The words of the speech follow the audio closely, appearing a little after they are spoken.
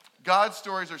God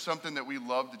stories are something that we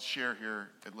love to share here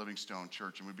at Livingstone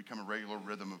Church, and we become a regular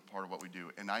rhythm of part of what we do.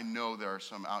 And I know there are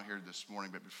some out here this morning,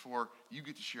 but before you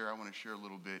get to share, I want to share a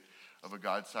little bit of a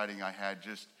God sighting I had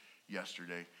just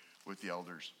yesterday with the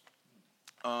elders.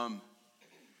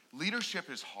 Leadership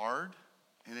is hard,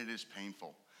 and it is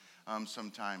painful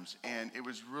sometimes. And it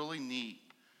was really neat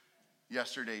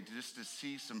yesterday just to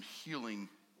see some healing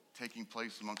taking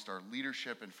place amongst our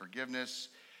leadership and forgiveness,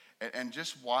 and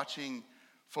just watching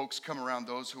folks come around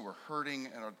those who were hurting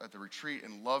at the retreat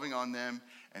and loving on them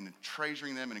and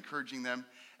treasuring them and encouraging them.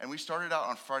 And we started out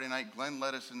on Friday night. Glenn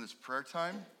led us in this prayer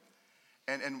time.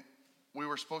 And we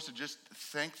were supposed to just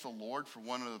thank the Lord for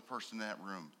one other person in that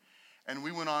room. And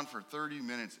we went on for 30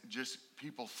 minutes, just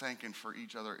people thanking for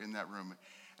each other in that room.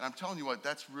 And I'm telling you what,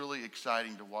 that's really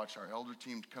exciting to watch our elder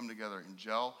team come together and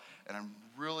gel. And I'm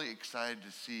really excited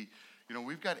to see,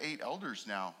 we've got 8 elders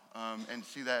now, and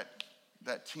see that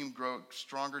team grow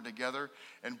stronger together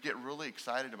and get really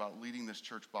excited about leading this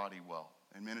church body well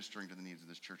and ministering to the needs of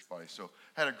this church body. So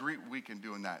had a great weekend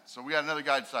doing that. So we got another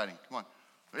God sighting. Come on.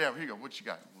 Yeah, here you go. What you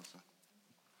got, Melissa?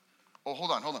 Oh,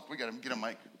 hold on. We got to get a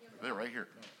mic. They're right here.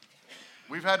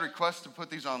 We've had requests to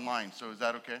put these online, so is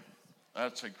that okay?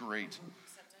 That's great.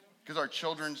 Because our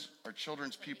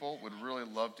children's people would really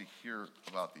love to hear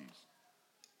about these.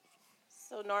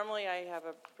 So normally I have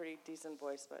a pretty decent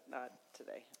voice, but not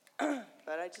today.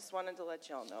 But I just wanted to let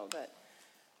y'all know that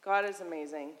God is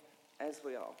amazing, as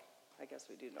we all, I guess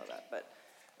we do know that. But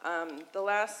the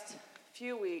last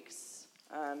few weeks,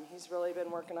 he's really been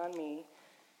working on me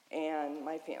and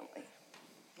my family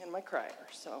and my crier.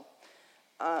 So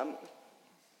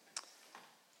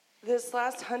this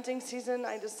last hunting season,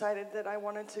 I decided that I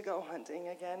wanted to go hunting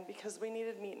again because we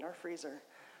needed meat in our freezer.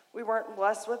 We weren't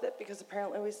blessed with it because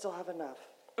apparently we still have enough.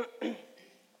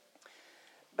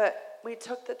 But we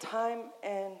took the time,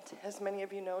 and as many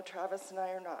of you know, Travis and I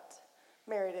are not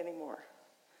married anymore.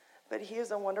 But he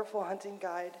is a wonderful hunting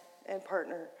guide and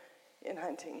partner in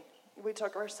hunting. We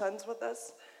took our sons with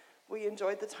us. We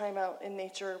enjoyed the time out in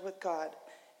nature with God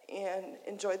and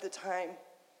enjoyed the time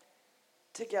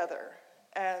together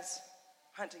as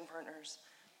hunting partners.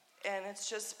 And it's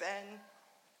just been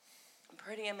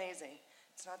pretty amazing.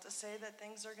 It's not to say that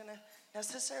things are going to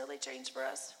necessarily change for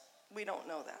us. We don't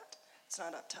know that. It's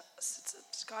not up to us. It's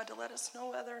up to God to let us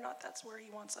know whether or not that's where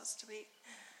he wants us to be.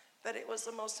 But it was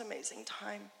the most amazing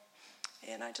time.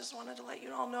 And I just wanted to let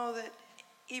you all know that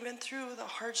even through the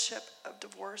hardship of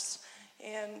divorce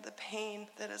and the pain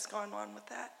that has gone on with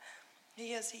that,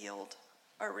 he has healed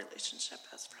our relationship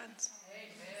as friends. Amen.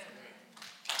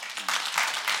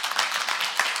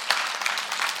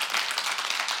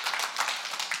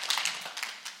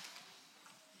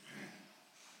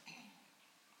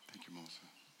 Thank you, Melissa.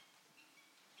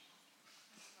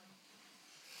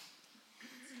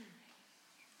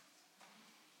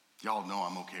 Y'all know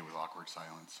I'm okay with awkward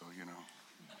silence, so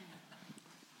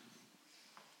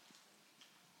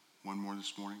One more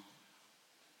this morning.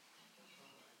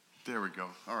 There we go.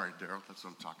 All right, Daryl, that's what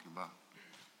I'm talking about.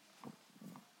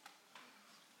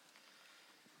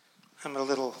 I'm a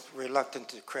little reluctant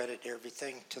to credit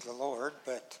everything to the Lord,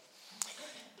 but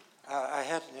I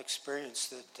had an experience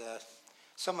that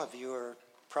some of you are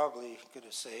probably going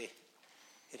to say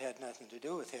it had nothing to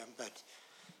do with him, but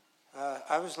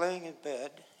I was laying in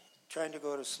bed trying to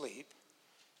go to sleep,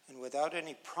 and without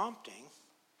any prompting,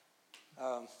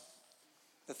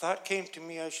 the thought came to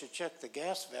me I should check the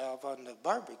gas valve on the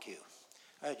barbecue.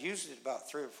 I had used it about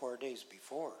 3 or 4 days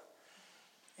before,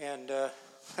 and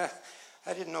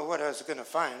I didn't know what I was going to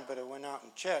find, but I went out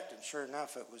and checked, and sure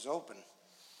enough, it was open.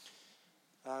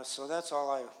 So that's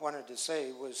all I wanted to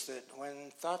say, was that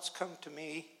when thoughts come to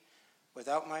me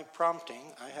without my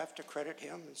prompting, I have to credit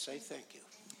him and say thank you.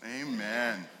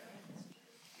 Amen.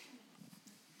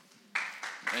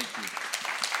 Thank you.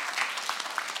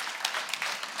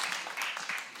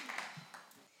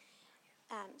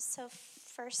 So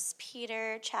 1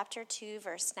 Peter chapter 2,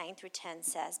 verse 9 through 10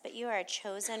 says, "But you are a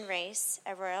chosen race,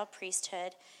 a royal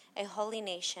priesthood, a holy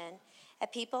nation, a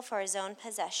people for his own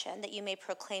possession, that you may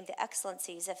proclaim the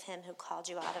excellencies of him who called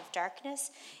you out of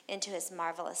darkness into his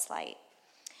marvelous light.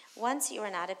 Once you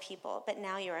were not a people, but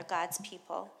now you are God's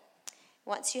people.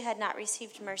 Once you had not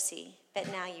received mercy, but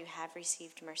now you have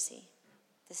received mercy."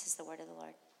 This is the word of the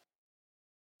Lord.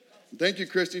 Thank you,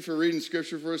 Christy, for reading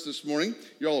scripture for us this morning.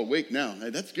 You're all awake now. Hey,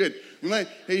 that's good.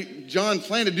 Hey, John,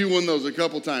 plan to do one of those a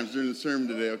couple times during the sermon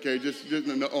today, okay?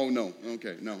 No.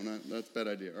 Okay, no, that's a bad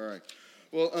idea. All right.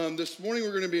 Well, this morning we're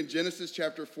going to be in Genesis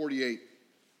chapter 48.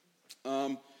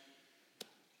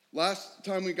 Last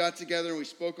time we got together and we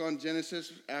spoke on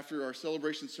Genesis after our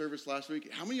celebration service last week.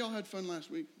 How many of y'all had fun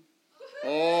last week?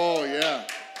 Oh,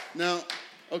 Now,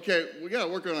 okay, we got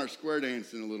to work on our square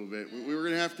dancing a little bit. We're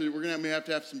gonna have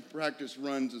to have some practice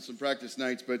runs and some practice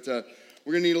nights, but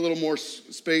we're gonna need a little more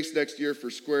space next year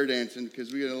for square dancing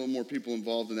because we got a little more people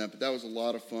involved in that. But that was a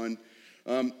lot of fun.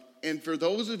 And for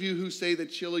those of you who say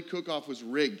that chili cook-off was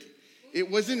rigged, it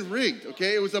wasn't rigged.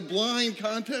 Okay, it was a blind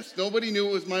contest. Nobody knew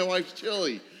it was my wife's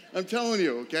chili. I'm telling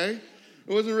you, okay,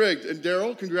 it wasn't rigged. And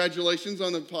Daryl, congratulations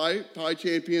on the pie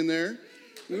champion there.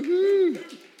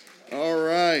 Woohoo! All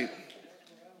right.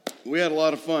 We had a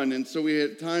lot of fun, and so we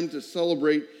had time to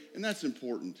celebrate, and that's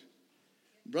important.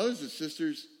 Brothers and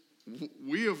sisters,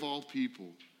 we of all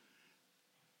people,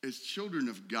 as children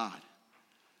of God,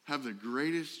 have the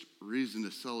greatest reason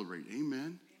to celebrate.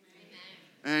 Amen?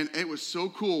 And it was so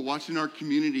cool watching our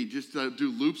community just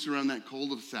do loops around that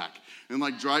cul-de-sac and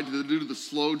like do the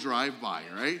slow drive-by,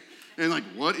 right? And like,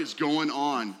 what is going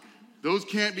on? Those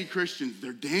can't be Christians.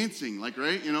 They're dancing, like,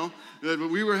 right? You know? But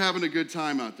we were having a good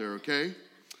time out there, okay?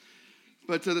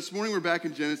 But this morning we're back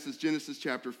in Genesis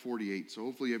chapter 48. So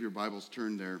hopefully you have your Bibles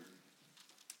turned there.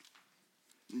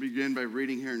 We'll begin by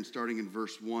reading here and starting in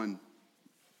verse 1.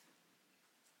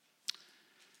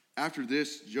 After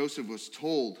this, Joseph was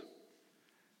told,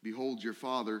 "Behold, your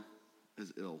father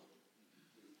is ill."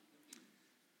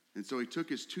 And so he took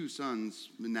his 2 sons,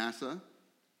 Manasseh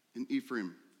and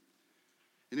Ephraim.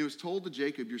 And he was told to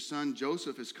Jacob, "Your son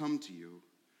Joseph has come to you."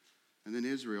 And then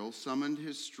Israel summoned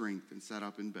his strength and sat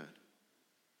up in bed.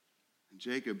 And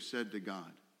Jacob said to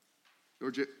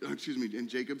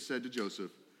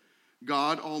Joseph,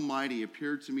 "God Almighty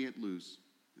appeared to me at Luz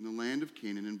in the land of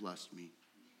Canaan and blessed me.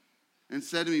 And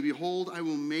said to me, Behold, I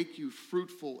will make you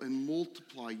fruitful and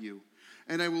multiply you.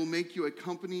 And I will make you a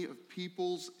company of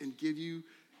peoples and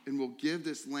will give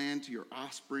this land to your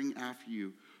offspring after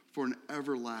you for an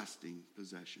everlasting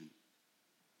possession.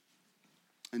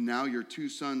 And now your 2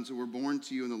 sons who were born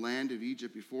to you in the land of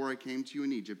Egypt before I came to you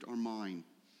in Egypt are mine.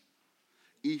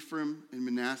 Ephraim and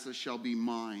Manasseh shall be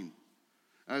mine,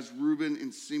 as Reuben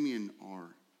and Simeon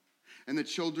are. And the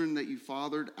children that you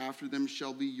fathered after them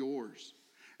shall be yours,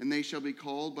 and they shall be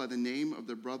called by the name of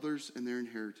their brothers and their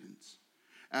inheritance.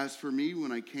 As for me,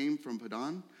 when I came from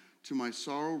Padan, to my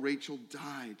sorrow Rachel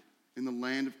died in the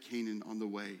land of Canaan on the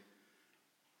way.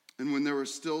 And when there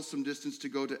was still some distance to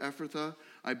go to Ephrathah,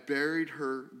 I buried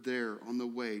her there on the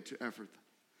way to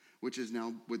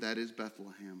Ephrathah, that is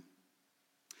Bethlehem.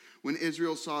 When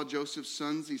Israel saw Joseph's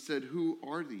sons, he said, Who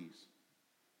are these?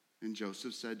 And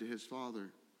Joseph said to his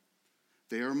father,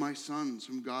 They are my sons,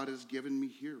 whom God has given me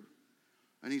here.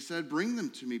 And he said, Bring them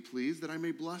to me, please, that I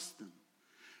may bless them.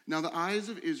 Now the eyes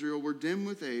of Israel were dim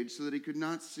with age, so that he could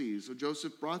not see. So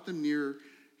Joseph brought them near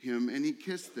him, and he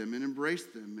kissed them and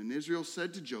embraced them. And Israel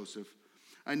said to Joseph,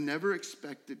 I never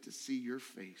expected to see your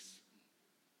face.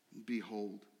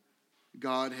 Behold,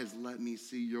 God has let me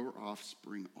see your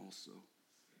offspring also.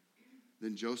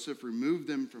 Then Joseph removed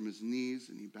them from his knees,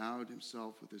 and he bowed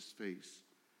himself with his face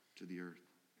to the earth.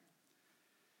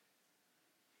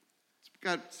 It's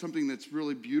got something that's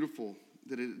really beautiful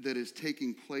that is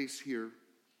taking place here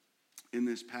in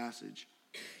this passage.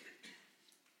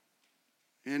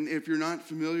 And if you're not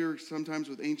familiar sometimes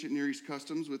with ancient Near East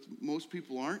customs, which most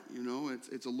people aren't,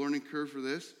 it's a learning curve for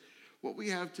this. What we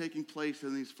have taking place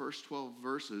in these first 12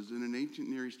 verses in an ancient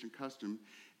Near Eastern custom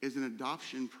is an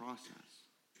adoption process.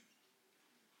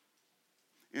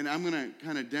 And I'm going to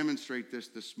kind of demonstrate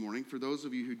this morning. For those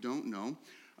of you who don't know,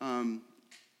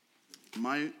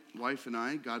 my wife and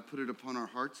I, God put it upon our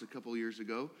hearts a couple years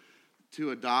ago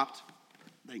to adopt,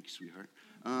 thank you, sweetheart,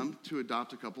 to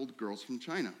adopt a couple of girls from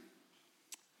China.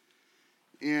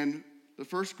 And the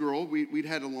first girl, we'd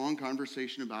had a long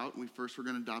conversation about, we first were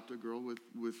going to adopt a girl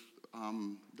with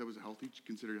that was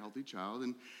considered a healthy child,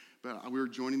 but we were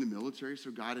joining the military, so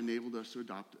God enabled us to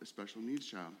adopt a special needs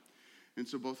child. And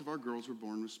so both of our girls were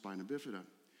born with spina bifida.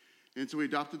 And so we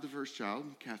adopted the first child,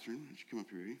 Catherine. She come up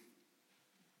here, Edie.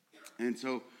 And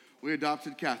so we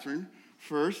adopted Catherine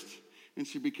first, and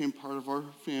she became part of our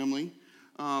family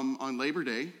on Labor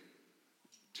Day,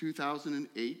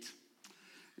 2008.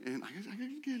 And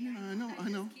I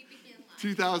know.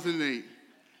 2008.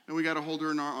 And we got to hold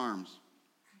her in our arms.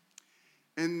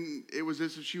 And it was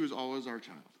as if she was always our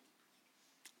child.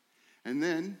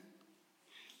 And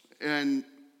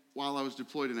while I was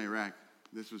deployed in Iraq,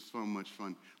 this was so much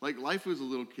fun. Like, life was a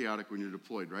little chaotic when you're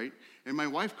deployed, right? And my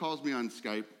wife calls me on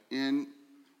Skype, and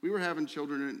we were having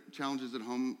children challenges at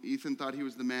home. Ethan thought he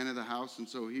was the man of the house, and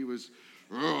so he was,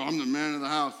 I'm the man of the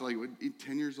house, like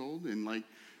 10 years old, and like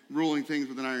ruling things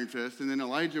with an iron fist. And then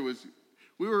Elijah and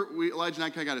I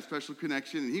kind of got a special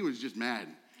connection, and he was just mad.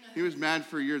 He was mad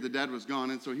for a year the dad was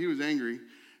gone, and so he was angry.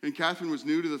 And Catherine was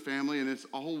new to the family, and the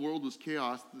whole world was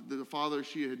chaos. The father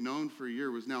she had known for a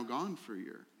year was now gone for a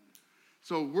year.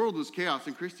 So world was chaos,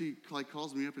 and Christy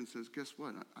calls me up and says, guess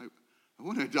what? I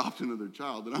want to adopt another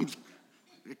child. And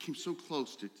it came so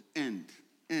close to end.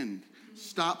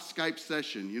 Stop Skype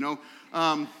session,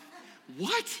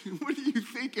 What? What are you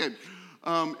thinking?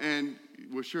 And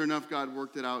well, sure enough, God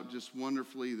worked it out just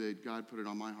wonderfully. That God put it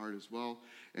on my heart as well.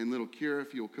 And little Kira,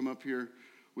 if you'll come up here,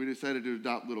 we decided to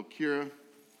adopt little Kira.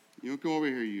 Come over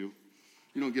here, you.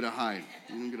 You don't get a hide.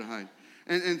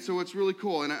 And so it's really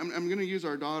cool. And I'm going to use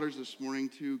our daughters this morning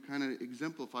to kind of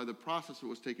exemplify the process that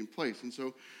was taking place. And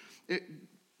so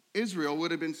Israel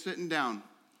would have been sitting down,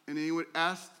 and he would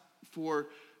ask for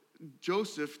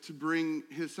Joseph to bring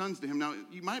his sons to him. Now,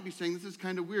 you might be saying, this is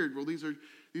kind of weird. Well, these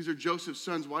are Joseph's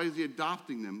sons. Why is he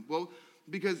adopting them? Well,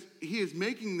 because he is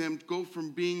making them go from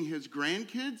being his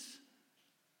grandkids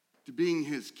to being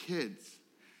his kids.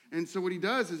 And so what he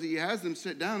does is he has them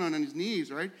sit down on his knees,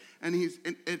 right? And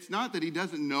it's not that he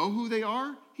doesn't know who they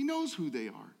are. He knows who they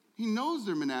are. He knows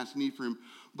they're Manasseh and Ephraim.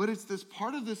 But it's this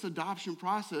part of this adoption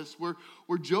process where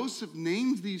Joseph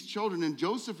names these children, and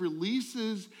Joseph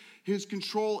releases his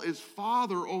control as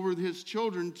father over his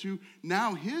children to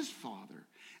now his father.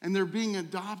 And they're being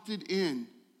adopted in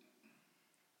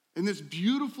this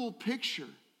beautiful picture.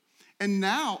 And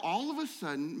now, all of a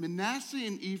sudden, Manasseh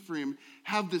and Ephraim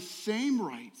have the same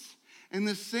rights and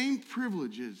the same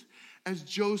privileges as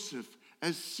Joseph,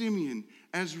 as Simeon,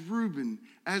 as Reuben,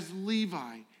 as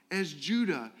Levi, as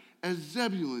Judah, as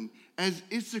Zebulun, as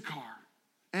Issachar,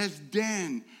 as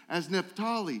Dan, as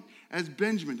Naphtali, as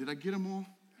Benjamin. Did I get them all?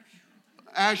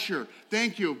 Asher.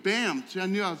 Thank you. Bam. See, I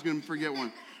knew I was going to forget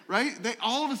one. Right?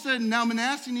 All of a sudden, now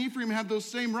Manasseh and Ephraim have those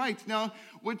same rights. Now,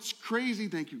 what's crazy,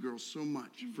 thank you, girls, so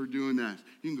much for doing that.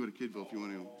 You can go to Kidville if you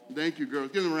want to. Thank you,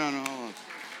 girls. Give them a round of applause.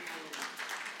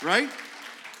 Right?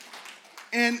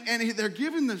 And they're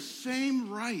given the same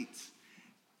rights.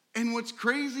 And what's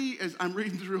crazy is I'm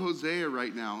reading through Hosea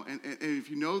right now. And if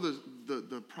you know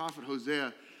the prophet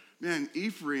Hosea, man,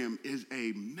 Ephraim is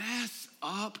a mess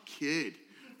up kid.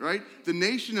 Right? The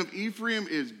nation of Ephraim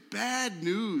is bad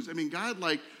news. I mean, God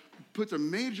puts a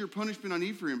major punishment on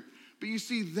Ephraim. But you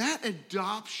see, that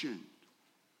adoption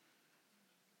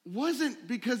wasn't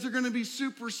because they're going to be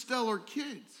super stellar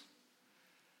kids.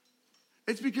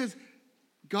 It's because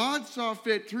God saw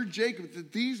fit through Jacob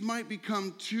that these might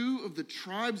become two of the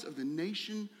tribes of the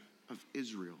nation of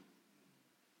Israel.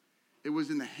 It was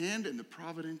in the hand and the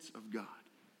providence of God.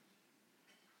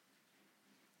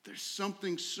 There's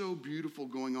something so beautiful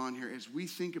going on here as we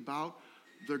think about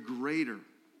the greater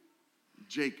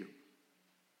Jacob.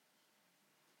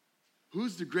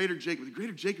 Who's the greater Jacob? The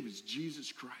greater Jacob is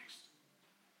Jesus Christ.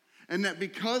 And that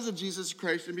because of Jesus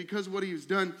Christ and because of what he's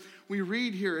done, we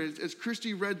read here, as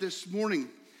Christy read this morning,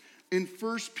 in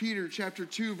 1 Peter chapter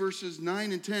 2, verses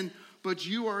 9 and 10, but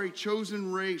you are a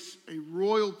chosen race, a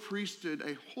royal priesthood,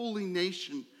 a holy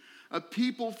nation, a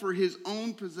people for his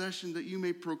own possession, that you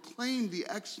may proclaim the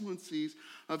excellencies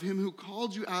of him who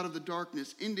called you out of the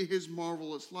darkness into his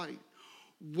marvelous light.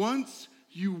 Once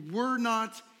you were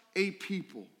not a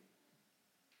people.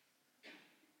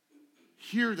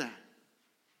 Hear that.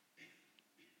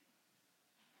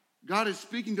 God is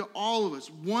speaking to all of us.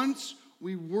 Once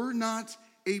we were not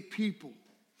a people,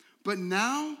 but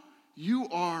now you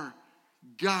are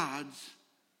God's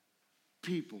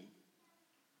people.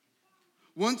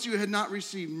 Once you had not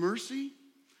received mercy,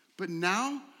 but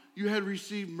now you had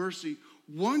received mercy.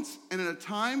 Once and at a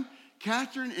time,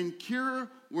 Catherine and Kira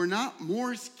were not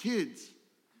Morris kids.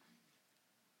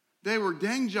 They were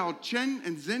Deng Zhao Chen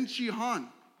and Zhen Qi Han.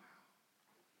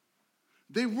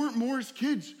 They weren't Morris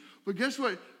kids. But guess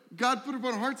what? God put it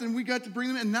on our hearts and we got to bring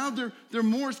them in. And now they're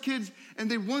Morris kids,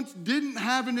 and they once didn't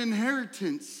have an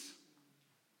inheritance.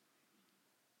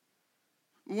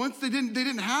 Once they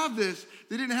didn't have this.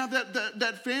 They didn't have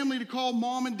that family to call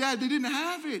mom and dad. They didn't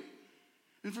have it.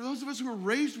 And for those of us who were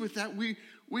raised with that, we're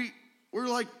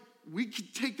like, we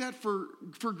could take that for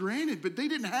granted, but they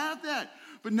didn't have that.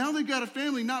 But now they've got a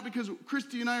family, not because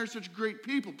Christy and I are such great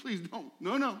people. Please don't.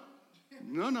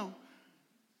 No.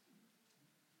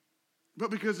 But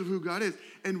because of who God is.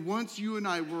 And once you and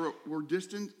I were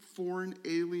distant, foreign,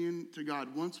 alien to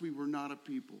God. Once we were not a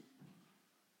people.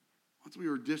 Once we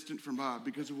were distant from God,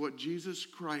 because of what Jesus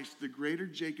Christ, the greater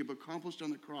Jacob, accomplished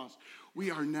on the cross, we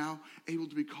are now able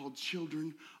to be called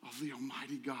children of the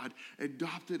Almighty God,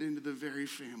 adopted into the very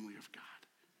family of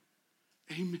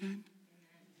God. Amen.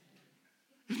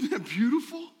 Isn't that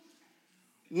beautiful?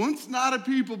 Once not a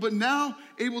people, but now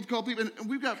able to call people.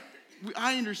 And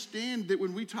I understand that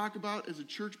when we talk about as a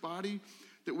church body,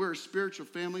 that we're a spiritual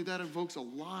family, that evokes a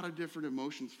lot of different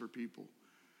emotions for people,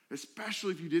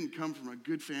 especially if you didn't come from a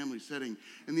good family setting.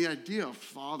 And the idea of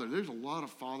father, there's a lot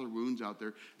of father wounds out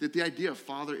there, that the idea of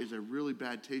father is a really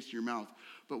bad taste in your mouth.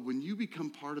 But when you become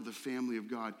part of the family of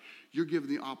God, you're given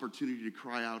the opportunity to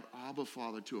cry out, Abba,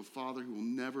 Father, to a father who will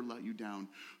never let you down,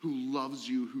 who loves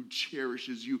you, who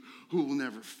cherishes you, who will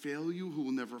never fail you, who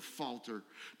will never falter,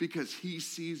 because he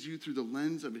sees you through the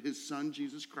lens of his son,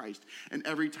 Jesus Christ. And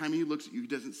every time he looks at you, he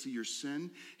doesn't see your sin.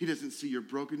 He doesn't see your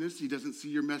brokenness. He doesn't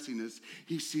see your messiness.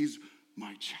 He sees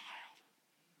my child,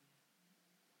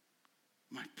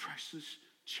 my precious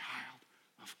child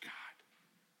of God,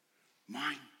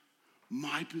 mine.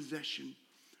 My possession,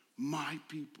 my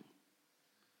people.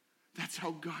 That's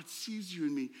how God sees you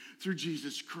and me through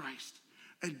Jesus Christ,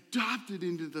 adopted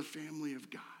into the family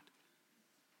of God.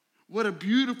 What a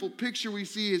beautiful picture we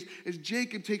see as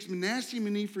Jacob takes Manasseh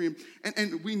and Ephraim,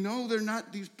 and we know they're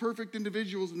not these perfect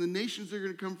individuals, and the nations that are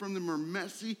going to come from them are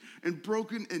messy and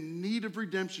broken and in need of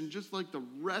redemption, just like the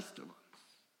rest of us.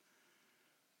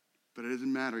 But it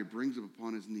doesn't matter. He brings them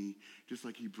upon his knee, just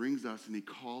like he brings us, and he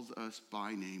calls us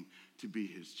by name to be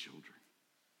his children,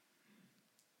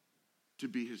 to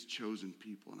be his chosen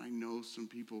people. And I know some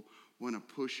people want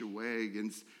to push away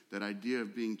against that idea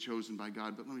of being chosen by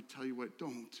God, but let me tell you what,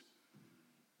 don't.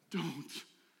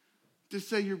 To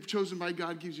say you're chosen by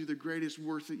God gives you the greatest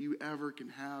worth that you ever can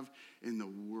have in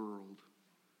the world.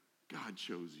 God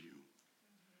chose you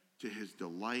to his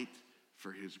delight,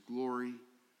 for his glory,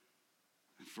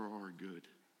 and for our good.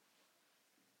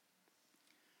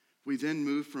 We then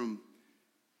move from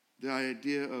the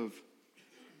idea of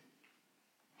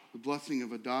the blessing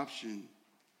of adoption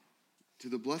to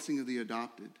the blessing of the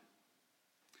adopted.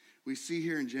 We see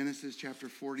here in Genesis chapter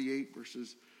 48,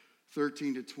 verses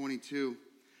 13 to 22,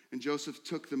 and Joseph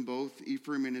took them both,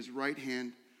 Ephraim in his right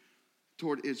hand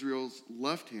toward Israel's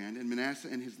left hand, and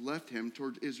Manasseh in his left hand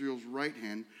toward Israel's right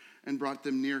hand, and brought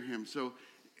them near him. So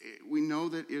we know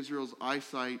that Israel's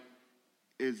eyesight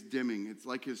is dimming. It's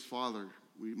like his father.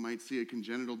 We might see a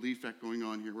congenital defect going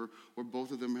on here where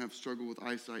both of them have struggled with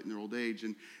eyesight in their old age.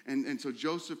 And so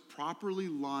Joseph properly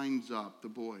lines up the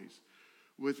boys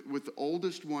with the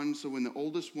oldest one. So when the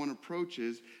oldest one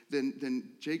approaches, then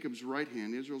Jacob's right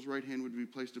hand, Israel's right hand, would be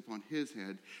placed upon his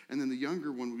head. And then the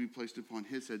younger one would be placed upon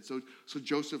his head. So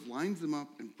Joseph lines them up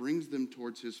and brings them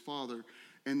towards his father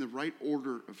in the right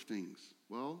order of things.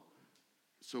 Well,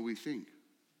 so we think.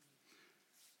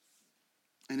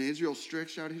 And Israel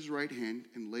stretched out his right hand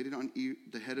and laid it on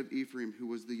the head of Ephraim, who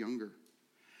was the younger,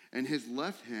 and his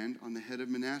left hand on the head of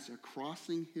Manasseh,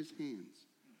 crossing his hands.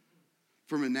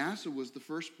 For Manasseh was the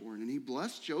firstborn, and he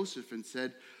blessed Joseph and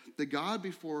said, the God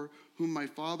before whom my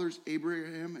fathers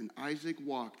Abraham and Isaac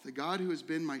walked, the God who has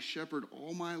been my shepherd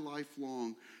all my life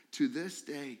long, to this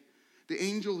day, the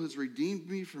angel has redeemed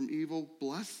me from evil.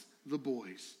 Bless the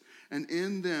boys, and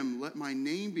in them let my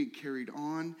name be carried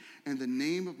on, and the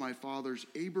name of my fathers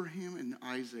Abraham and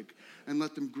Isaac, and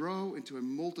let them grow into a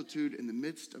multitude in the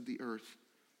midst of the earth.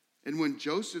 And when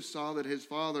Joseph saw that his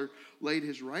father laid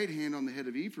his right hand on the head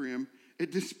of Ephraim,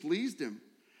 it displeased him.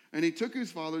 And he took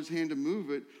his father's hand to move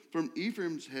it from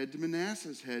Ephraim's head to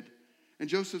Manasseh's head. And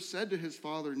Joseph said to his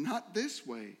father, not this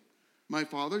way, my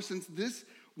father, since this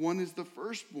one is the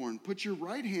firstborn. Put your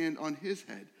right hand on his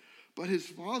head. But his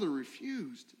father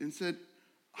refused and said,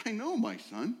 I know, my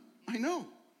son, I know.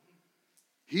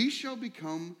 He shall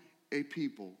become a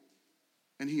people,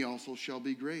 and he also shall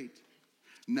be great.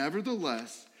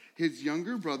 Nevertheless, his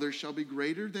younger brother shall be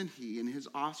greater than he, and his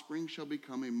offspring shall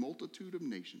become a multitude of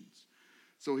nations.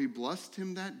 So he blessed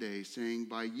him that day, saying,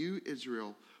 by you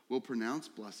Israel will pronounce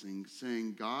blessing,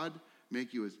 saying, God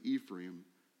make you as Ephraim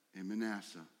and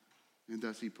Manasseh. And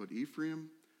thus he put Ephraim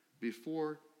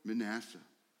before Manasseh.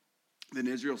 Then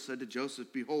Israel said to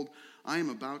Joseph, behold, I am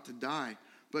about to die,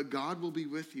 but God will be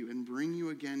with you and bring you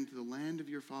again to the land of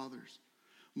your fathers.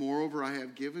 Moreover, I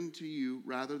have given to you,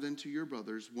 rather than to your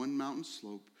brothers, one mountain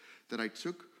slope that I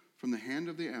took from the hand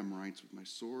of the Amorites with my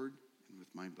sword and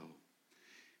with my bow.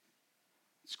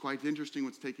 It's quite interesting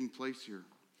what's taking place here,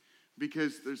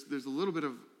 because there's a little bit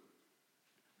of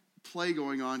play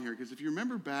going on here. Because if you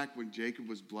remember back when Jacob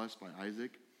was blessed by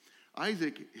Isaac,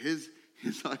 his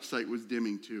eyesight was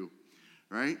dimming too,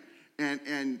 right?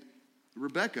 And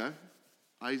Rebekah,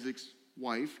 Isaac's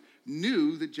wife,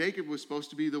 knew that Jacob was supposed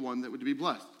to be the one that would be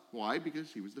blessed. Why?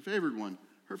 Because he was the favored one,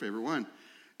 her favorite one.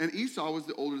 And Esau was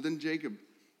the older than Jacob.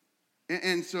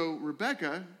 And so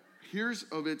Rebekah hears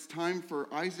of it's time for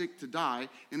Isaac to die,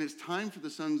 and it's time for the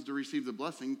sons to receive the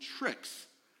blessing, tricks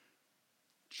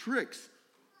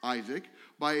Isaac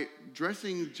by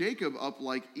dressing Jacob up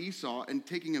like Esau and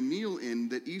taking a meal in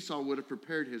that Esau would have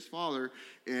prepared his father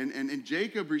in, and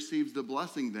Jacob receives the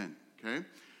blessing then, okay?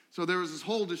 So there was this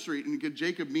whole deceit, and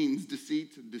Jacob means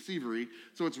deceit, deceivery,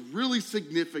 so it's really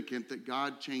significant that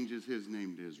God changes his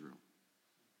name to Israel,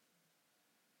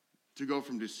 to go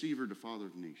from deceiver to father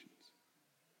of nations.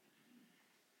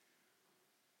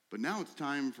 But now it's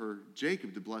time for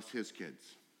Jacob to bless his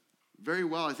kids. Very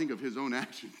well, I think, of his own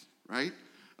actions, right?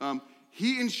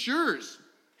 He ensures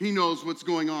he knows what's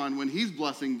going on when he's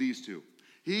blessing these two.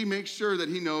 He makes sure that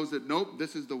he knows that, nope,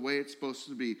 this is the way it's supposed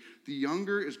to be. The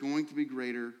younger is going to be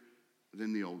greater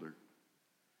than the older.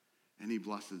 And he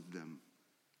blesses them.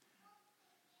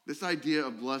 This idea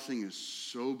of blessing is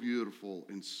so beautiful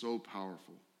and so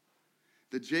powerful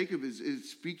that Jacob is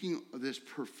speaking this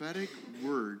prophetic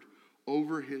word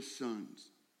over his sons,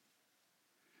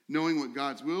 knowing what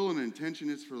God's will and intention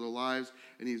is for their lives,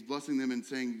 and he's blessing them and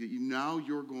saying that now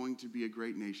you're going to be a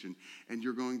great nation, and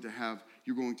you're going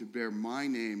to bear my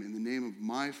name in the name of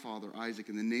my father Isaac,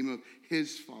 in the name of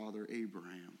his father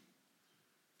Abraham,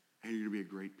 and you're going to be a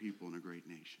great people and a great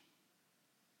nation.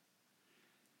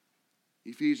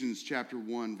 Ephesians chapter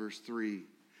 1, verse 3.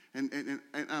 And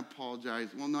I apologize.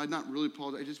 Well, no, I not really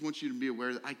apologize. I just want you to be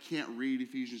aware that I can't read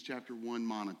Ephesians chapter 1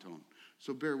 monotone.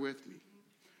 So bear with me.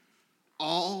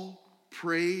 All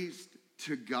praise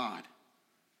to God,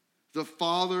 the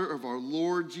Father of our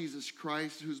Lord Jesus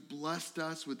Christ, who's blessed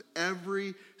us with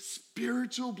every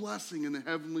spiritual blessing in the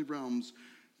heavenly realms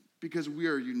because we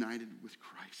are united with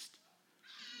Christ.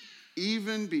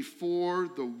 Even before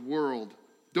the world,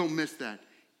 don't miss that,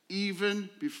 even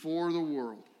before the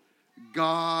world,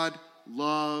 God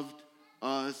loved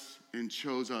us and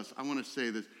chose us. I want to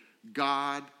say this.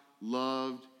 God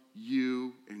loved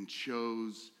you and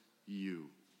chose you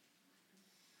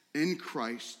in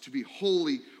Christ to be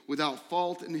holy without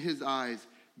fault in his eyes.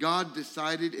 God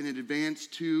decided in advance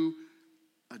to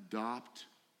adopt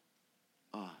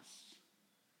us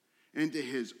into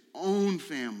his own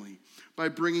family by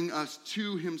bringing us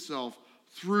to himself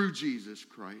through Jesus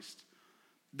Christ.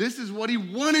 This is what he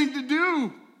wanted to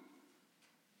do.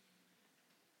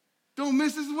 Don't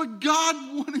miss, this is what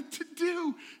God wanted to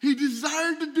do. He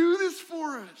desired to do this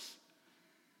for us.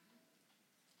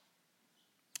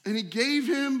 And he gave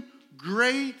him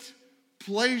great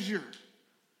pleasure.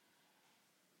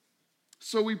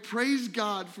 So we praise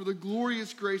God for the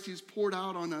glorious grace he's poured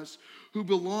out on us who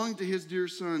belong to his dear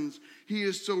sons. He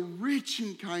is so rich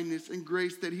in kindness and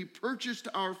grace that he purchased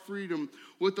our freedom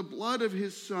with the blood of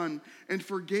his son and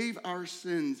forgave our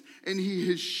sins. And he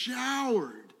has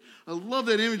showered. I love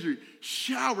that imagery.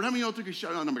 Showered. How many of y'all took a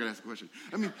shower? No, I'm not going to ask a question.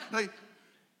 I mean, like,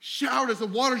 showered as the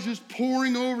water's just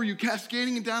pouring over you,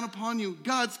 cascading it down upon you.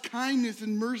 God's kindness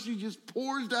and mercy just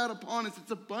pours out upon us.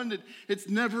 It's abundant. It's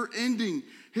never ending.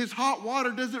 His hot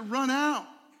water doesn't run out.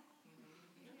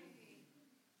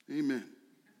 Amen.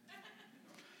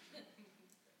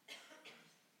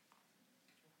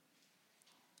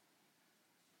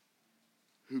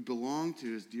 Who belong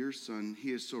to his dear son.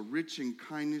 He is so rich in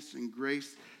kindness and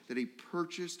grace that he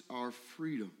purchased our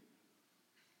freedom.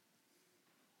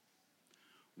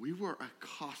 We were a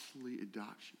costly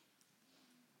adoption.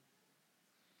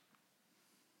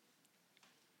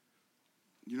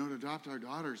 You know, to adopt our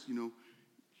daughters,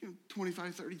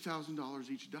 $25,000, $30,000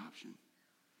 each adoption.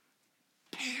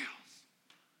 Pales.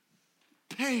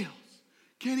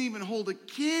 Can't even hold a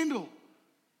candle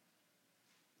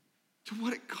to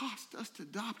what it cost us to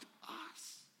adopt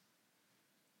us.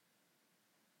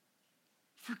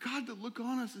 For God to look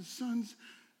on us as sons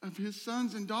of his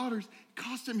sons and daughters, it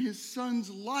cost him his son's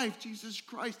life, Jesus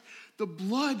Christ. The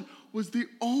blood was the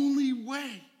only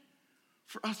way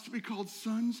for us to be called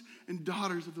sons and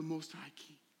daughters of the Most High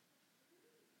King.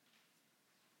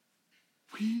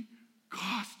 We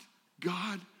cost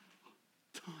God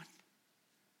a ton.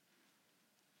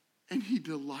 And he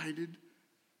delighted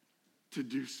to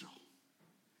do so.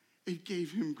 It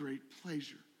gave him great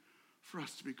pleasure for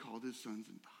us to be called his sons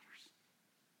and daughters.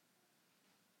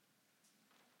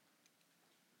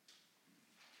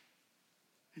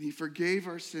 And he forgave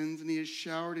our sins, and he has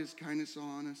showered his kindness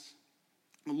on us,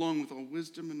 along with all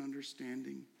wisdom and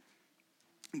understanding.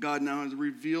 God now has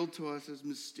revealed to us his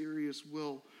mysterious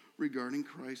will regarding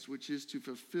Christ, which is to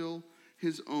fulfill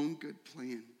his own good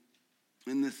plan.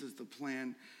 And this is the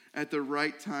plan. At the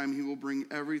right time, he will bring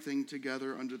everything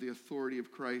together under the authority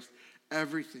of Christ,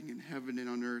 everything in heaven and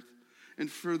on earth.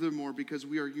 And furthermore, because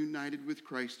we are united with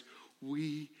Christ,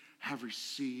 we have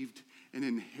received an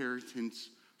inheritance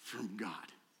from God.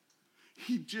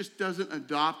 He just doesn't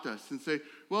adopt us and say,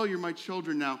 well, you're my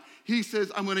children now. He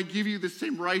says, I'm going to give you the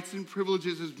same rights and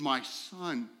privileges as my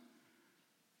son.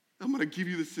 I'm going to give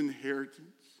you this inheritance.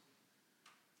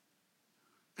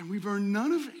 And we've earned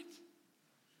none of it.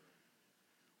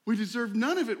 We deserve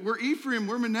none of it. We're Ephraim,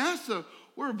 we're Manasseh.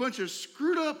 We're a bunch of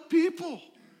screwed up people.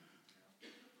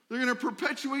 They're going to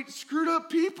perpetuate screwed up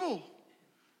people.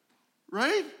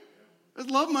 Right? I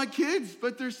love my kids,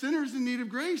 but they're sinners in need of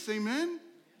grace. Amen?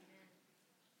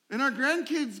 And our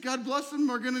grandkids, God bless them,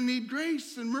 are going to need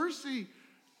grace and mercy.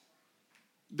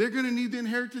 They're going to need the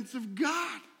inheritance of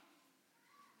God.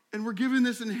 And we're given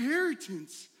this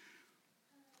inheritance.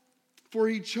 For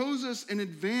he chose us in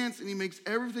advance, and he makes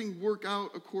everything work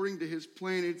out according to his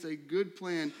plan. It's a good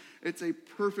plan. It's a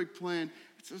perfect plan.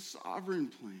 It's a sovereign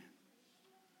plan.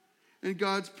 And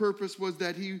God's purpose was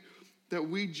that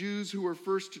we Jews who were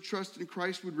first to trust in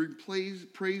Christ would bring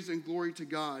praise and glory to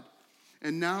God.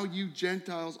 And now you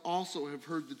Gentiles also have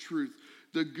heard the truth,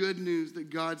 the good news that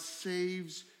God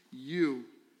saves you.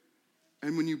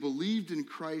 And when you believed in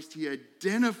Christ, he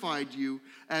identified you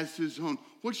as his own.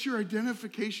 What's your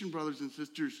identification, brothers and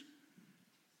sisters?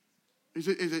 Is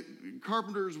it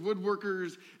carpenters,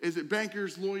 woodworkers? Is it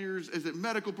bankers, lawyers? Is it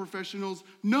medical professionals?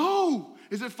 No.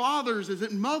 Is it fathers? Is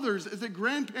it mothers? Is it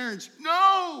grandparents?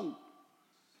 No.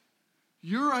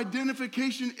 Your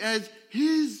identification as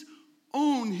his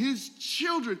own, his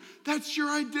children. That's your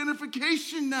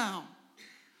identification now.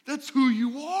 That's who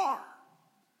you are.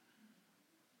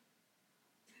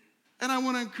 And I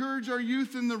want to encourage our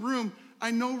youth in the room.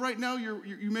 I know right now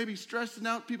you may be stressing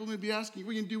out. People may be asking you,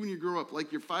 what are you going to do when you grow up?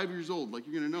 Like you're 5 years old, like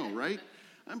you're going to know, right?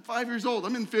 I'm 5 years old.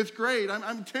 I'm in 5th grade.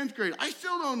 I'm 10th grade. I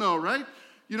still don't know, right?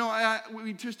 You know,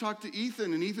 we just talked to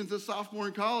Ethan, and Ethan's a sophomore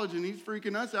in college, and he's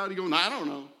freaking us out. He's going, I don't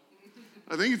know.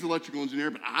 I think he's an electrical engineer,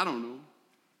 but I don't know.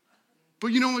 But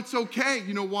you know, it's okay.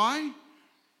 You know why?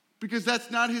 Because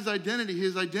that's not his identity.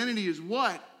 His identity is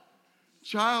what?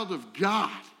 Child of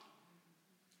God.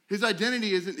 His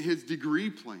identity isn't his degree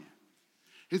plan.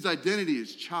 His identity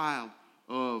is child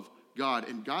of God.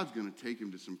 And God's going to take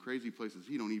him to some crazy places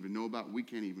he don't even know about. We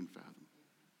can't even fathom.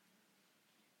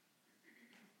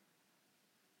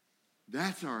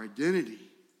 That's our identity.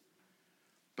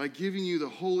 By giving you the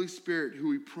Holy Spirit,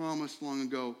 who he promised long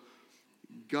ago,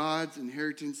 God's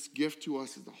inheritance gift to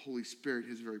us is the Holy Spirit,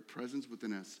 his very presence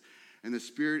within us. And the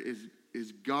Spirit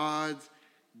is God's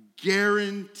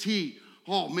guarantee.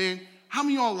 Oh, man. How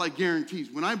many of y'all like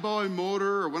guarantees? When I buy a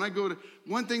motor or when I go to,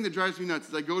 one thing that drives me nuts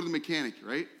is I go to the mechanic,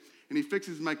 right? And he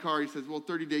fixes my car. He says, well,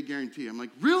 30-day guarantee. I'm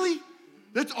like, really?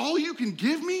 That's all you can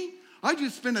give me? I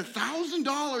just spent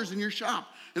 $1,000 in your shop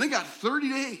and I got 30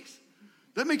 days.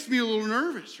 That makes me a little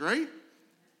nervous, right?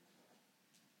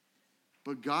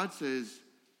 But God says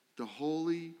the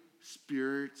Holy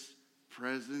Spirit's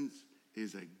presence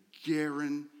is a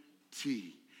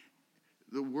guarantee.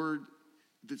 The word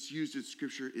that's used in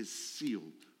Scripture is sealed.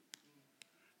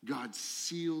 God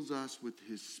seals us with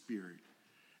his Spirit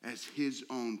as his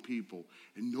own people.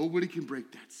 And nobody can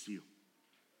break that seal.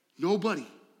 Nobody.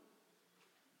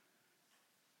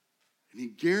 And he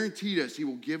guaranteed us he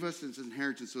will give us his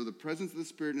inheritance. So the presence of the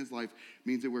Spirit in his life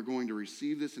means that we're going to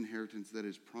receive this inheritance that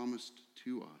is promised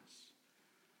to us.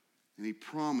 And he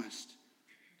promised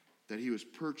that he was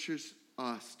purchased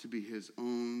us to be his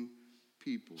own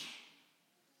people.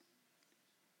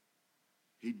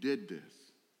 He did this.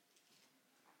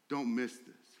 Don't miss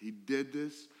this. He did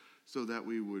this so that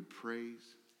we would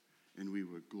praise and we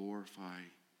would glorify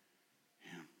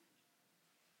him.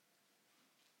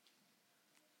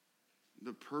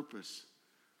 The purpose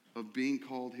of being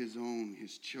called his own,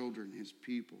 his children, his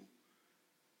people,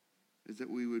 is that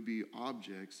we would be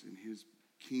objects in his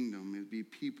kingdom, it'd be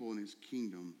people in his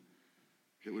kingdom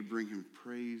that would bring him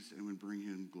praise and would bring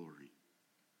him glory.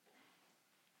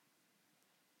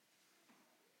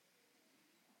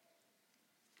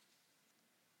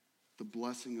 The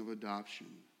blessing of adoption,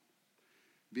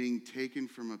 being taken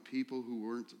from a people who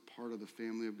weren't part of the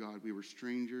family of God. We were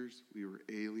strangers, we were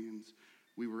aliens,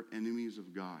 we were enemies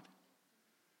of God.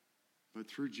 But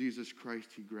through Jesus Christ,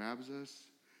 he grabs us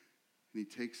and he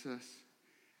takes us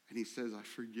and he says, I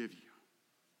forgive you.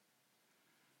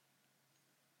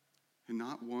 And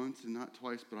not once and not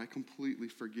twice, but I completely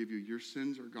forgive you. Your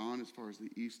sins are gone as far as the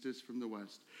east is from the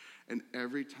west. And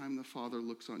every time the Father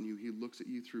looks on you, he looks at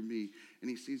you through me, and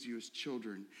he sees you as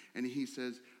children. And he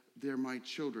says, they're my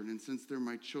children. And since they're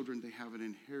my children, they have an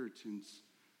inheritance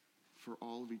for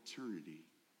all of eternity.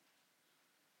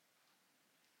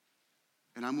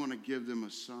 And I'm going to give them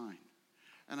a sign.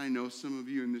 And I know some of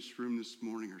you in this room this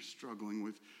morning are struggling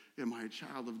with, am I a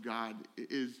child of God?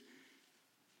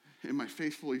 Am I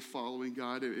faithfully following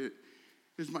God?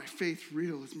 Is my faith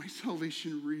real? Is my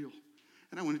salvation real?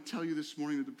 And I want to tell you this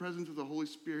morning that the presence of the Holy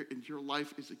Spirit in your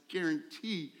life is a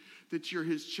guarantee that you're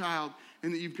his child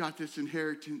and that you've got this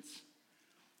inheritance.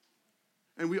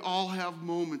 And we all have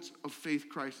moments of faith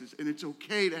crisis, and it's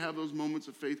okay to have those moments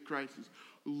of faith crisis.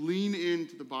 Lean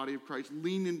into the body of Christ.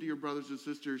 Lean into your brothers and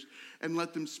sisters and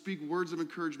let them speak words of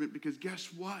encouragement, because guess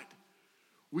what?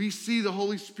 We see the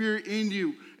Holy Spirit in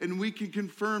you, and we can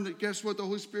confirm that, guess what? The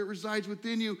Holy Spirit resides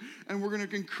within you, and we're going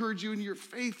to encourage you in your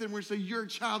faith, and we're going to say, you're a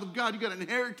child of God. You got an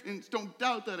inheritance. Don't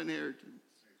doubt that inheritance.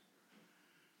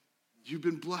 You've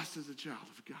been blessed as a child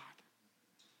of God.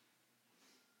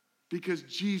 Because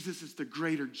Jesus is the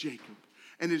greater Jacob.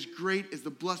 And as great as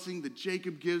the blessing that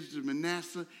Jacob gives to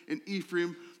Manasseh and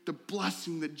Ephraim, the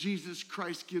blessing that Jesus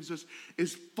Christ gives us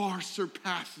is far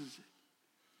surpasses it.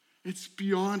 It's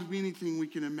beyond anything we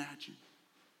can imagine.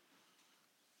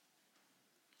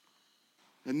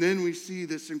 And then we see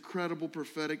this incredible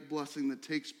prophetic blessing that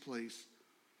takes place.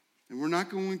 And we're not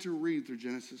going to read through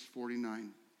Genesis 49.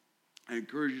 I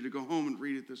encourage you to go home and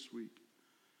read it this week.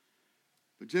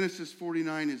 But Genesis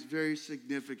 49 is very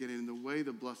significant in the way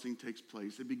the blessing takes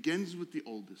place. It begins with the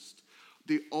oldest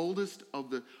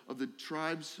of the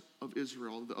tribes of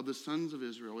Israel, of the sons of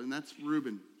Israel, and that's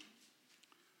Reuben.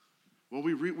 Well,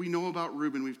 we know about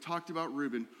Reuben. We've talked about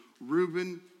Reuben.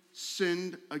 Reuben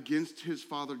sinned against his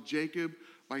father Jacob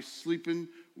by sleeping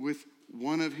with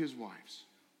one of his wives.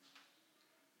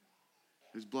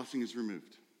 His blessing is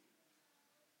removed.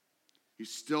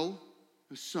 He's still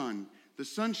a son. The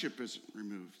sonship isn't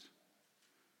removed.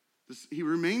 He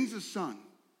remains a son,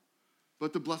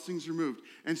 but the blessing's removed.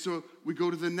 And so we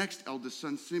go to the next eldest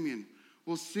son, Simeon.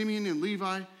 Well, Simeon and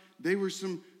Levi, they were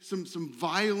some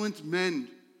violent men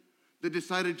that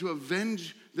decided to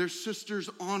avenge their sister's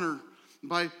honor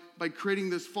by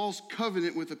creating this false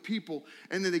covenant with the people,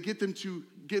 and then they get them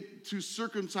to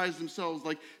circumcise themselves.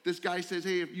 Like this guy says,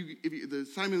 hey, the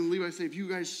Simon and Levi say, if you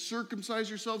guys circumcise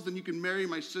yourselves, then you can marry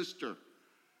my sister.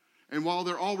 And while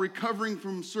they're all recovering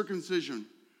from circumcision,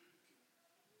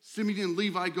 Simeon and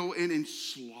Levi go in and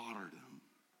slaughter them.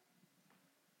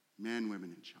 Man,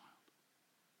 women, and child.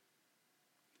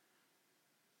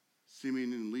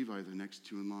 Simeon and Levi, the next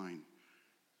two in line.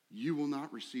 You will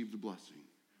not receive the blessing.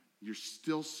 You're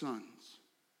still sons.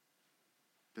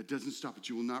 That doesn't stop it.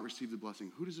 You will not receive the blessing.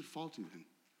 Who does it fall to then?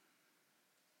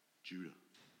 Judah.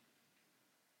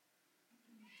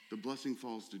 The blessing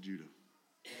falls to Judah.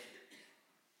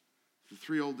 The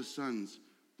three oldest sons,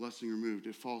 blessing removed.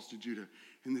 It falls to Judah.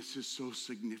 And this is so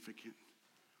significant.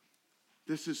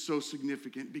 This is so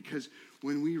significant because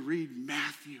when we read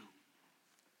Matthew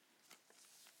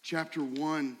chapter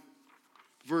 1,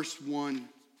 verse 1,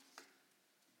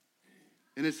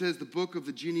 and it says the book of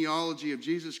the genealogy of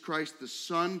Jesus Christ, the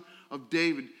son of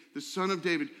David. The son of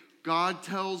David. God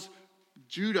tells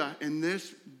Judah in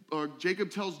this, or Jacob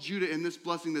tells Judah in this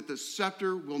blessing that the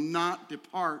scepter will not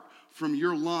depart from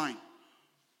your line.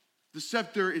 The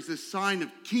scepter is a sign of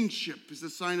kingship, is a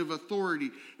sign of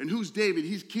authority. And who's David?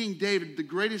 He's King David,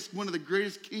 one of the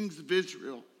greatest kings of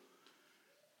Israel.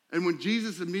 And when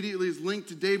Jesus immediately is linked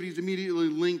to David, he's immediately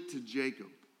linked to Jacob.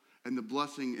 And the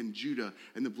blessing in Judah,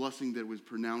 and the blessing that was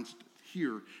pronounced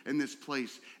here in this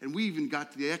place. And we even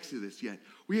got to the Exodus yet.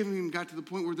 We haven't even got to the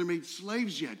point where they're made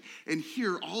slaves yet. And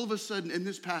here, all of a sudden, in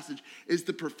this passage, is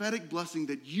the prophetic blessing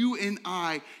that you and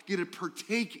I get to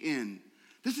partake in.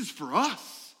 This is for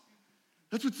us.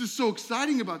 That's what's just so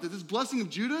exciting about this. This blessing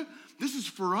of Judah, this is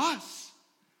for us.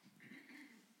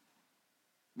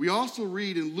 We also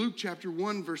read in Luke chapter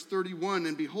 1, verse 31,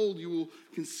 and behold, you will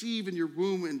conceive in your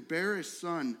womb and bear a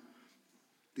son.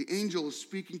 The angel is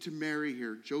speaking to Mary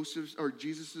here,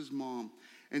 Jesus' mom,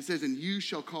 and says, and you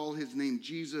shall call his name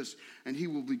Jesus, and he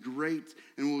will be great,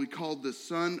 and will be called the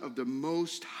Son of the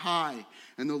Most High.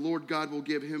 And the Lord God will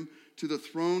give him to the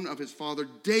throne of his father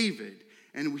David,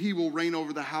 and he will reign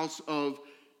over the house of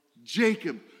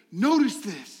Jacob. Notice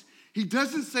this. He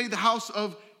doesn't say the house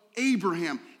of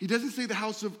Abraham. He doesn't say the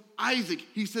house of Isaac.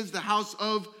 He says the house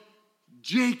of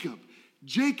Jacob.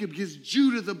 Jacob gives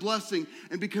Judah the blessing,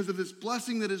 and because of this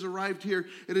blessing that has arrived here,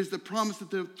 it is the promise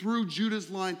that through Judah's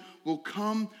line will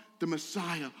come the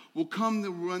Messiah, will come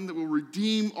the one that will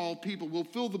redeem all people, will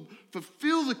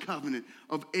fulfill the covenant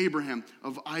of Abraham,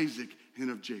 of Isaac,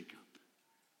 and of Jacob.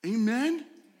 Amen?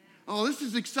 Oh, this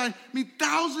is exciting. I mean,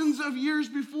 thousands of years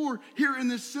before, here in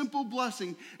this simple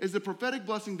blessing is the prophetic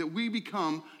blessing that we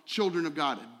become children of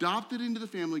God, adopted into the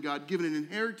family of God, given an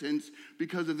inheritance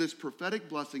because of this prophetic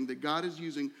blessing that God is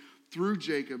using through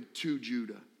Jacob to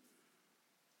Judah.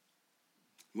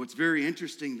 What's very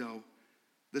interesting, though,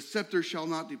 The scepter shall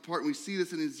not depart. And we see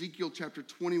this in Ezekiel chapter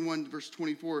 21, verse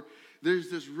 24.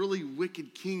 There's this really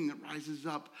wicked king that rises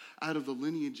up out of the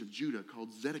lineage of Judah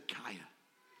called Zedekiah.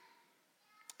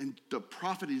 And the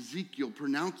prophet Ezekiel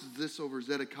pronounces this over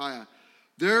Zedekiah.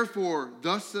 Therefore,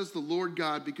 thus says the Lord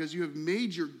God, because you have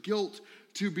made your guilt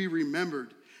to be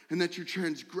remembered, and that your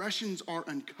transgressions are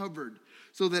uncovered,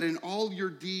 so that in all your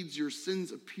deeds your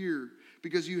sins appear,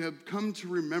 because you have come to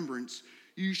remembrance,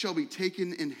 you shall be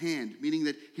taken in hand, meaning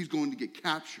that he's going to get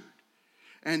captured.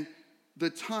 And the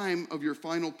time of your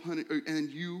final punishment, and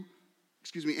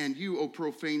you, O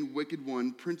profane wicked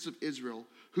one, Prince of Israel,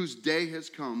 whose day has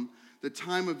come, the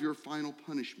time of your final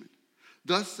punishment.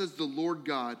 Thus says the Lord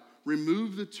God,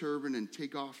 remove the turban and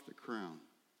take off the crown.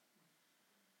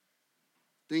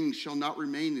 Things shall not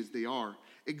remain as they are.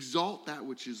 Exalt that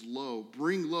which is low.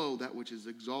 Bring low that which is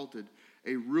exalted.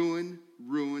 A ruin,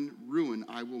 ruin, ruin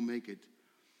I will make it.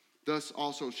 Thus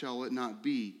also shall it not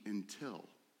be until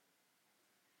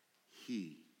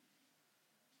he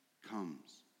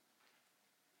comes.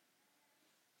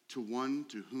 To one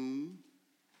to whom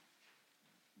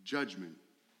judgment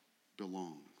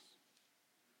belongs,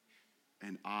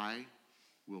 and I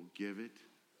will give it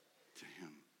to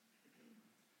him.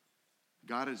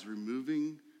 God is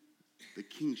removing the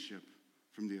kingship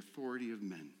from the authority of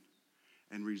men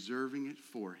and reserving it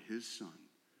for his Son,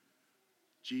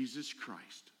 Jesus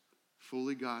Christ,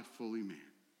 fully God, fully man.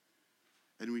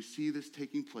 And we see this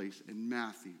taking place in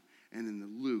Matthew and in the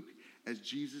Luke as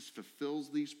Jesus fulfills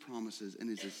these promises and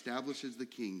is established as the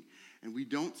king. And we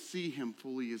don't see him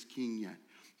fully as king yet.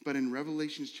 But in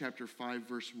Revelation chapter 5,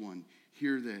 verse 1,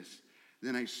 hear this.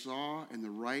 Then I saw in the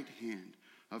right hand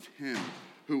of him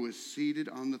who was seated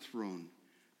on the throne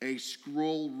a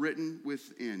scroll written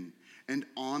within and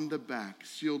on the back,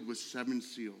 sealed with 7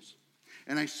 seals.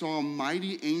 And I saw a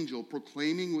mighty angel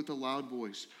proclaiming with a loud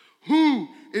voice, who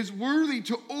is worthy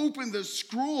to open the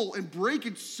scroll and break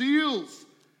its seals?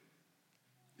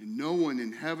 And no one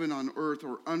in heaven, on earth,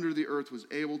 or under the earth was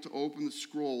able to open the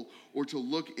scroll or to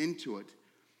look into it.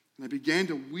 And I began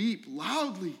to weep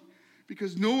loudly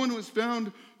because no one was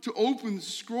found to open the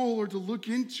scroll or to look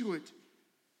into it.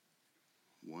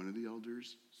 One of the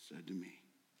elders said to me,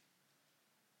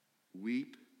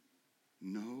 weep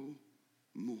no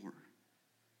more.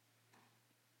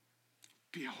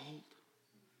 Behold,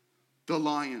 the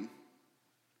Lion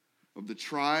of the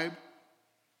tribe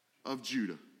of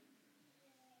Judah,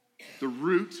 the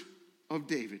root of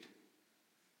David,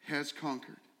 has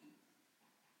conquered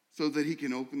so that he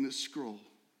can open this scroll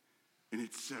and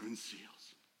its 7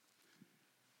 seals.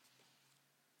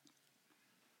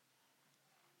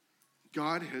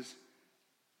 God has,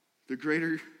 the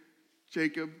greater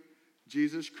Jacob,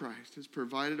 Jesus Christ, has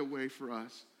provided a way for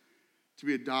us to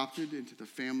be adopted into the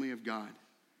family of God.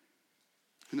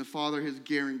 And the Father has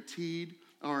guaranteed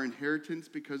our inheritance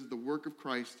because of the work of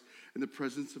Christ and the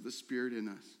presence of the Spirit in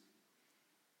us.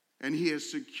 And he has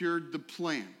secured the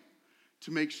plan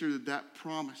to make sure that that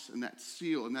promise and that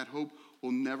seal and that hope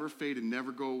will never fade and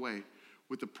never go away,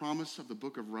 with the promise of the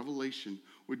book of Revelation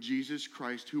with Jesus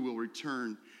Christ, who will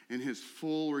return in his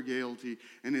full regality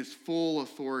and his full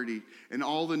authority, and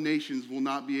all the nations will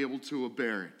not be able to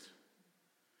bear it.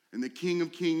 And the King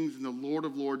of Kings and the Lord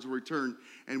of Lords will return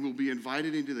and will be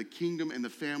invited into the kingdom and the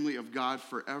family of God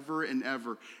forever and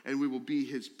ever. And we will be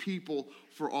his people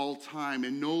for all time.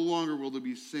 And no longer will there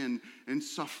be sin and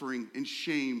suffering and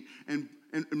shame and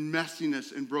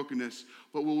messiness and brokenness,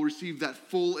 but we'll receive that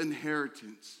full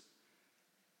inheritance.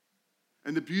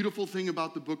 And the beautiful thing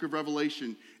about the book of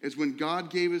Revelation is when God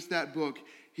gave us that book,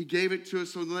 he gave it to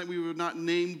us so that we would not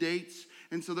name dates,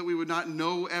 and so that we would not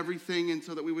know everything, and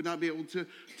so that we would not be able to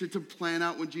plan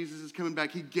out when Jesus is coming back.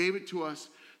 He gave it to us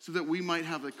so that we might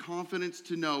have the confidence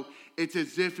to know it's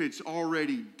as if it's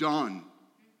already done.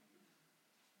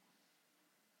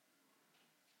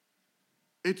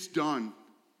 It's done.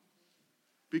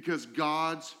 Because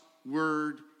God's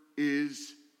word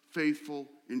is faithful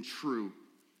and true.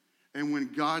 And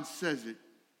when God says it,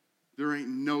 there ain't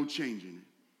no changing it.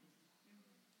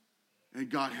 And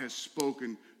God has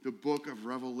spoken the book of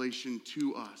Revelation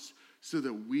to us so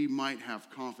that we might have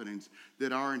confidence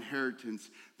that our inheritance,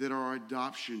 that our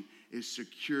adoption is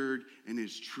secured and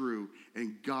is true,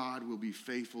 and God will be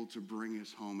faithful to bring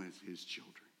us home as his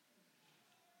children.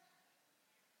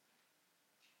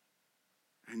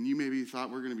 And you maybe thought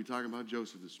we're going to be talking about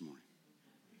Joseph this morning.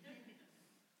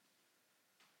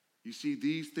 You see,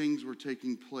 these things were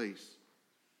taking place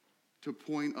to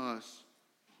point us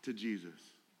to Jesus.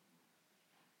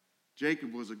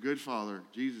 Jacob was a good father.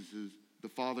 Jesus is the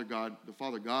Father God. The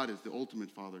Father God is the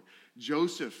ultimate father.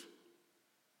 Joseph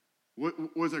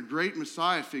was a great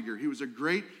Messiah figure. He was a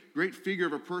great figure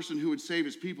of a person who would save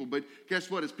his people. But guess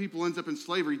what? His people ends up in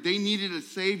slavery. They needed a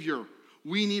Savior.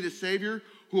 We need a Savior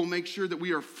who will make sure that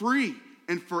we are free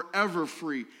and forever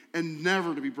free and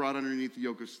never to be brought underneath the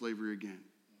yoke of slavery again.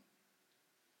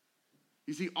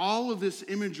 You see, all of this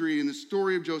imagery in the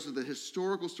story of Joseph, the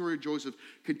historical story of Joseph,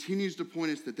 continues to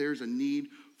point us that there's a need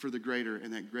for the greater,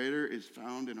 and that greater is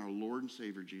found in our Lord and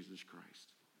Savior, Jesus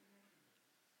Christ.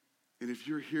 And if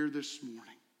you're here this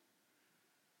morning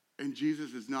and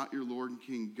Jesus is not your Lord and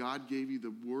King, God gave you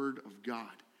the Word of God.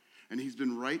 And he's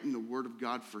been writing the Word of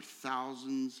God for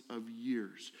thousands of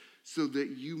years so that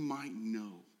you might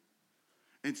know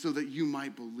and so that you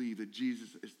might believe that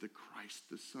Jesus is the Christ,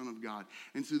 the Son of God,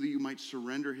 and so that you might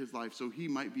surrender his life so he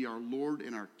might be our Lord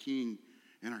and our King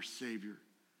and our Savior.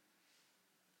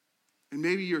 And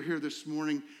maybe you're here this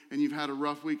morning and you've had a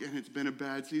rough week and it's been a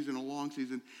bad season, a long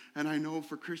season. And I know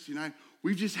for Christy and I,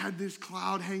 we've just had this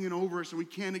cloud hanging over us and we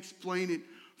can't explain it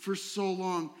for so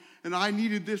long. And I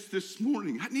needed this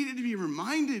morning. I needed to be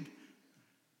reminded.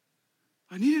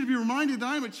 I needed to be reminded that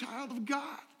I'm a child of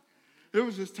God. There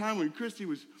was this time when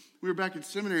we were back in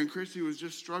seminary and Christy was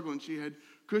just struggling. She had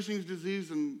Cushing's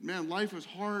disease and man, life was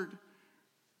hard.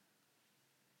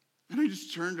 And I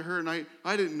just turned to her and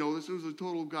I didn't know this. It was a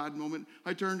total God moment.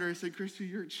 I turned to her and I said, Christy,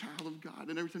 you're a child of God.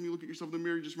 And every time you look at yourself in the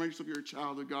mirror, you just remind yourself you're a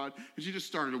child of God. And she just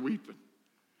started weeping.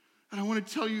 And I want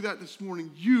to tell you that this morning.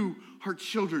 You are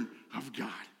children of God.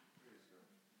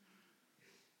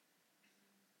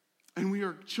 And we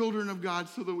are children of God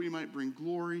so that we might bring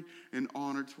glory and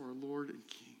honor to our Lord and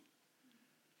King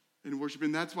and worship.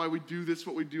 And that's why we do this,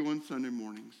 what we do on Sunday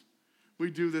mornings. We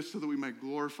do this so that we might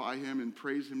glorify him and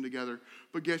praise him together.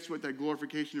 But guess what? That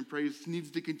glorification and praise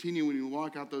needs to continue when we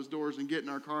walk out those doors and get in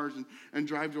our cars and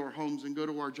drive to our homes and go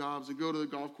to our jobs and go to the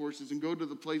golf courses and go to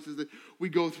the places that we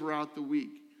go throughout the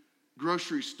week.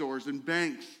 Grocery stores and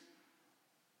banks.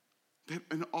 That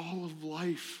in all of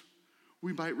life,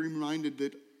 we might be reminded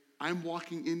that I'm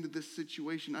walking into this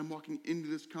situation, I'm walking into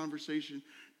this conversation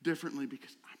differently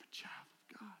because I'm a child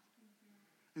of God.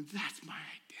 And that's my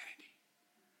identity.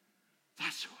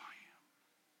 That's who I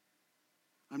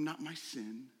am. I'm not my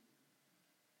sin.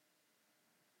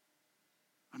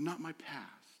 I'm not my past.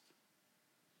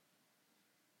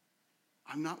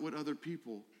 I'm not what other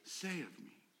people say of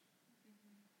me.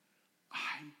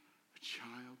 I'm a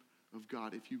child of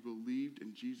God. If you believed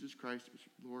in Jesus Christ as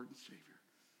your Lord and Savior,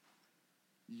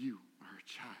 you are a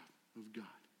child of God.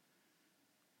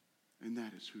 And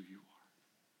that is who you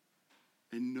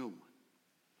are. And no one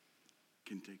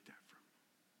can take that from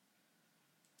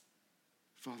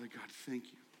you. Father God,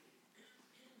 thank you.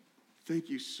 Thank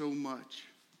you so much.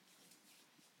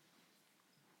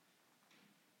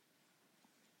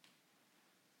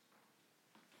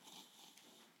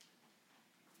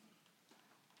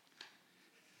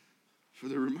 For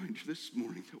the reminder this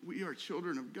morning that we are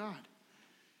children of God.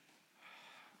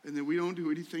 And that we don't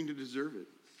do anything to deserve it.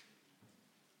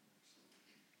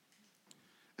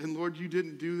 And Lord, you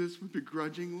didn't do this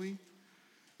begrudgingly.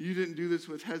 You didn't do this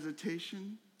with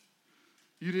hesitation.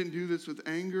 You didn't do this with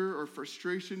anger or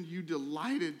frustration. You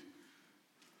delighted,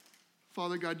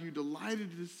 Father God, you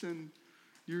delighted to send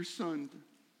your Son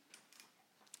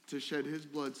to shed his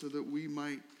blood so that we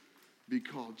might be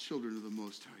called children of the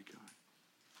Most High God.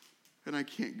 And I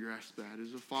can't grasp that.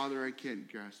 As a father, I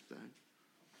can't grasp that.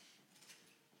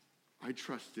 I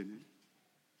trust in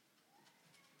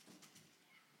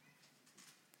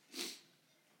it.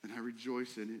 And I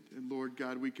rejoice in it. And Lord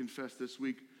God, we confess this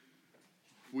week,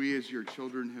 we as your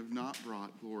children have not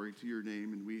brought glory to your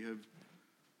name, and we have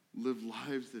lived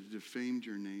lives that have defamed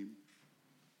your name.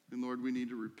 And Lord, we need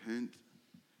to repent.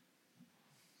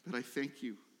 But I thank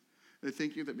you. I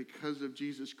thank you that because of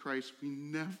Jesus Christ, we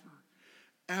never,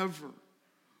 ever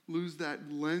lose that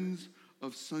lens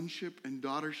of sonship and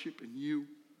daughtership in you.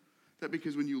 That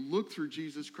because when you look through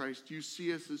Jesus Christ, you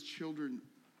see us as children,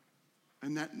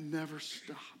 and that never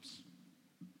stops.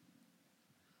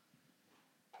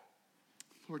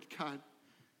 Lord God,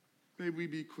 may we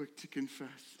be quick to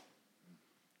confess.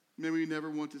 May we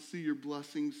never want to see your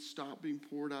blessings stop being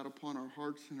poured out upon our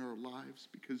hearts and our lives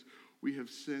because we have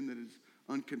sin that is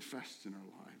unconfessed in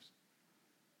our lives.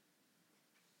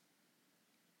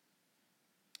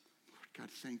 Lord God,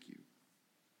 thank you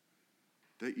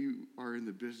that you are in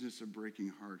the business of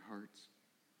breaking hard hearts.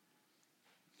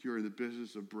 You're in the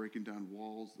business of breaking down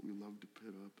walls that we love to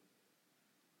put up.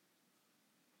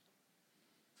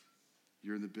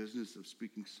 You're in the business of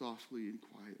speaking softly and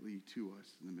quietly to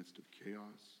us in the midst of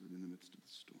chaos and in the midst of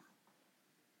the storm.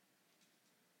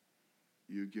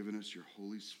 You have given us your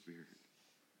Holy Spirit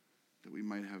that we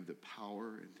might have the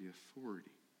power and the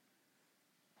authority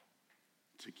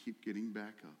to keep getting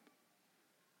back up,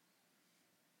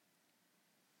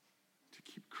 to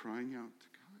keep crying out to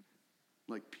God,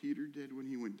 like Peter did when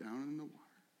he went down in the water.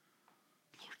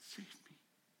 Lord, save me.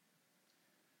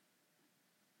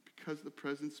 Because of the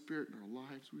present Spirit in our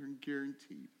lives, we are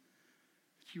guaranteed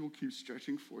that you will keep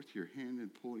stretching forth your hand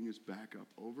and pulling us back up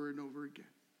over and over again.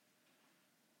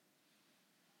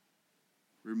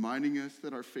 Reminding us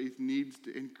that our faith needs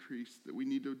to increase, that we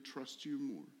need to trust you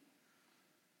more.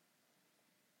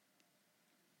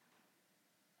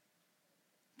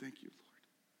 Thank you, Lord.